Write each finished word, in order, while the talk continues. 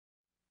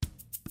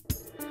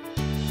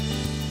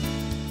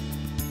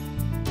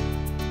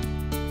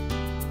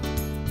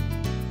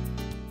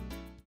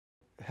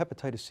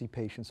hepatitis C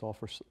patients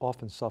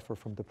often suffer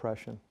from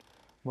depression.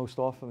 Most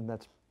often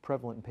that's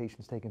prevalent in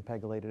patients taking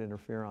pegylated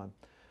interferon.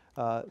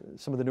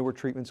 Some of the newer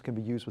treatments can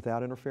be used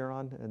without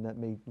interferon, and that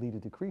may lead to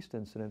decreased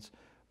incidence.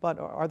 But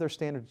are there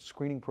standard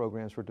screening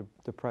programs for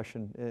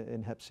depression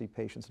in Hep C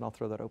patients? And I'll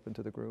throw that open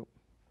to the group.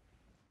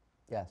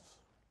 Yes.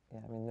 Yeah,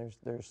 I mean,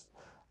 there's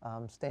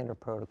standard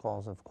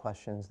protocols of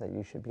questions that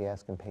you should be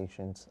asking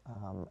patients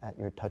at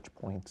your touch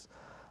points.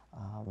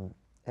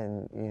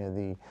 And you know,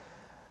 the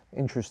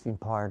interesting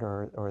part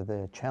or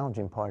the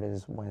challenging part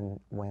is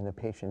when a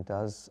patient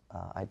does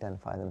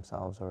identify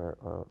themselves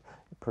or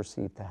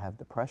perceive to have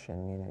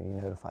depression, you know,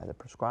 you notify the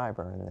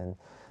prescriber, and then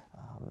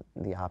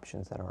the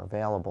options that are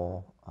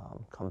available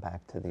come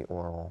back to the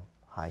oral,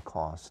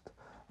 high-cost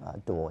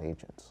dual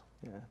agents.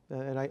 Yeah,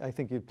 and I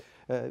think you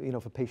know,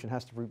 if a patient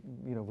has to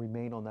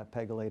remain on that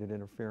pegylated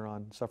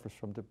interferon, suffers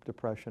from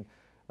depression,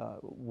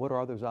 what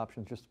are those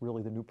options? Just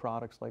really the new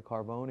products like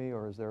Harvoni,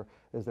 or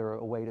is there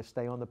a way to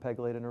stay on the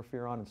pegylated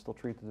interferon and still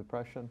treat the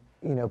depression?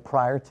 You know,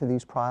 prior to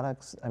these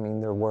products, I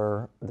mean, there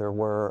were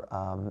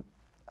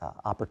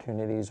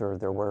opportunities, or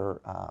there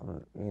were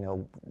you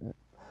know,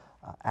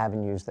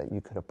 avenues that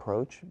you could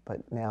approach, but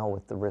now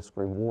with the risk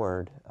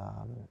reward,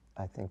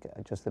 I think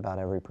just about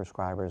every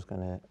prescriber is going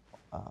to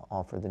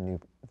offer the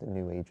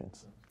new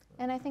agents.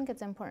 And I think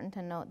it's important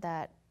to note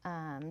that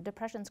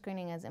depression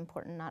screening is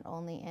important not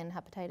only in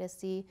hepatitis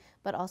C,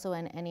 but also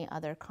in any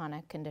other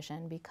chronic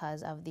condition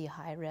because of the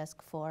high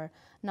risk for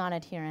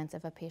non-adherence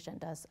if a patient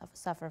does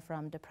suffer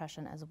from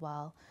depression as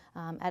well.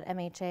 At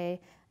MHA,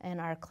 in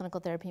our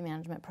clinical therapy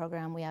management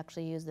program, we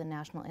actually use the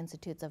National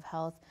Institutes of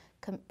Health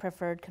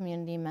preferred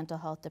community mental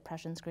health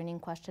depression screening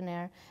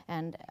questionnaire,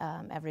 and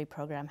every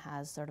program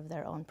has sort of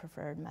their own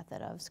preferred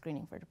method of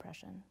screening for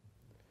depression.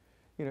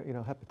 You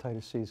know,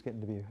 hepatitis C is getting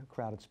to be a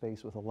crowded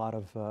space with a lot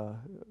of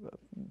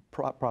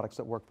products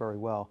that work very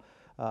well.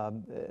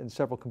 And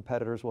several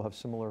competitors will have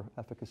similar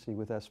efficacy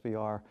with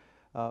SVR.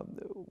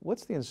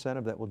 What's the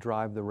incentive that will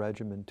drive the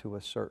regimen to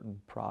a certain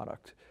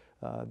product?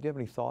 Do you have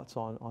any thoughts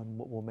on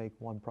what will make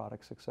one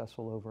product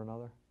successful over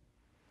another?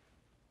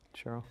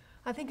 Cheryl?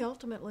 I think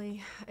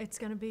ultimately it's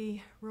going to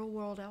be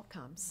real-world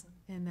outcomes,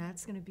 and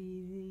that's going to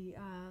be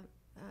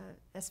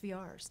the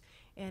SVRs.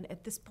 And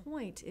at this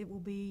point, it will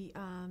be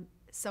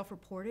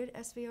self-reported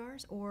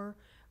SVRs or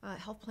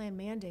health plan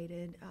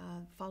mandated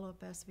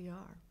follow-up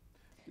SVR.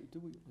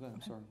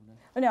 I'm sorry,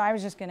 Renee. No, I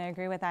was just going to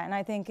agree with that. And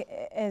I think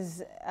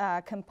as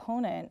a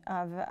component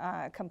of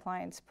a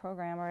compliance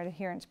program or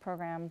adherence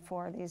program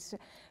for these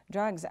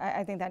drugs,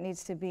 I think that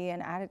needs to be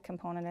an added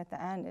component at the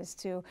end, is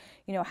to,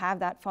 you know, have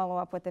that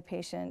follow-up with the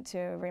patient to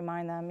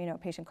remind them, you know,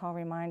 patient call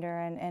reminder,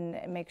 and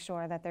make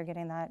sure that they're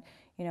getting that,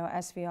 you know,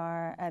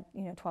 SVR at,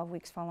 you know, 12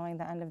 weeks following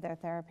the end of their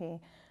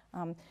therapy.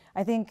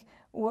 I think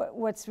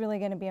what's really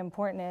going to be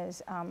important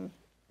is,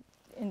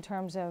 in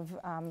terms of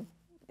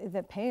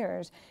the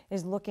payers,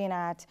 is looking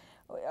at,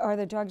 are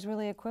the drugs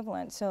really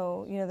equivalent?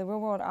 So, you know, the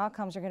real-world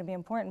outcomes are going to be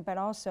important, but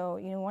also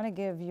you want to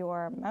give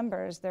your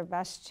members their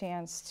best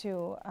chance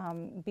to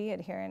be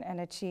adherent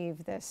and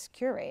achieve this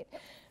cure rate.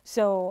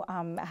 So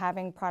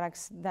having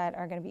products that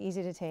are going to be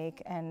easy to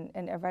take and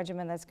a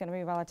regimen that's going to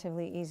be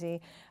relatively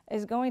easy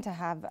is going to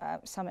have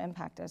some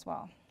impact as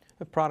well.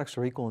 If products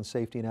are equal in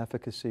safety and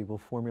efficacy, will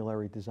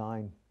formulary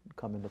design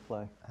come into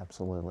play?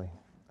 Absolutely.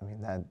 I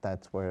mean,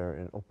 that's where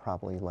it'll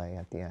probably lay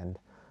at the end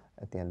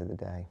of the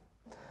day.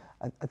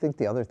 I think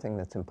the other thing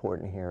that's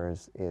important here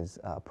is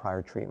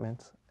prior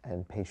treatments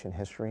and patient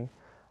history.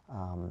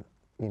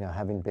 You know,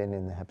 having been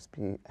in the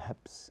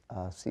Hep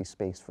C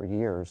space for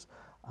years,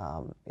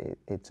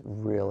 it's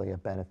really a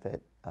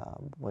benefit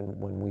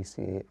when we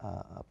see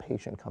a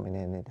patient coming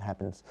in. It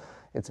happens,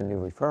 it's a new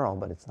referral,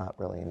 but it's not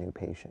really a new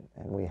patient.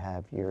 And we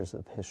have years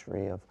of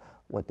history of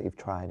what they've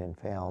tried and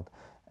failed.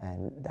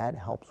 And that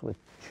helps with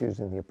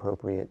choosing the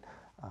appropriate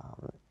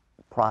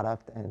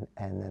product and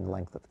then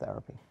length of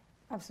therapy.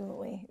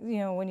 Absolutely. You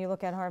know, when you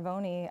look at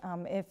Harvoni,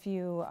 if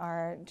you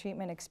are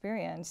treatment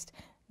experienced,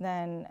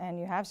 and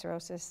you have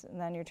cirrhosis,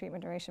 then your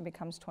treatment duration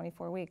becomes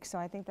 24 weeks. So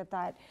I think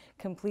that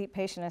complete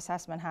patient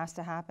assessment has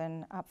to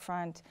happen up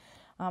front.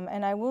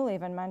 And I will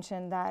even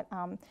mention that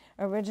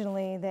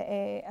originally the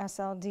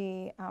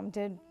AASLD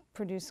did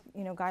produce,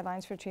 you know,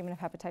 guidelines for treatment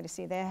of hepatitis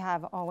C. They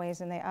have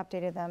always, and they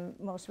updated them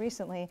most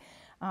recently.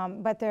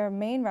 But their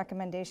main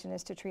recommendation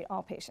is to treat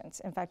all patients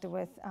infected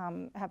with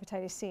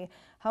hepatitis C.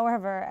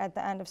 However, at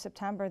the end of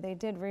September, they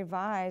did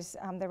revise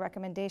their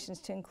recommendations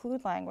to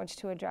include language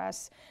to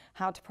address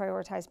how to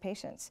prioritize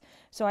patients.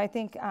 So I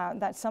think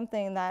that's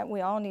something that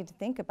we all need to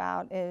think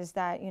about, is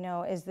that, you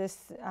know, is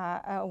this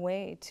a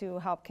way to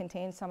help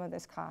contain some of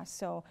this cost?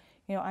 So,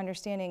 you know,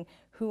 understanding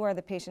who are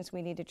the patients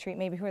we need to treat,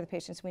 maybe who are the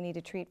patients we need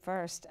to treat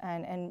first,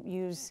 and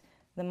use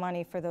the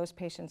money for those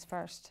patients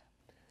first.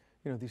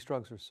 You know, these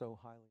drugs are so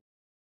highly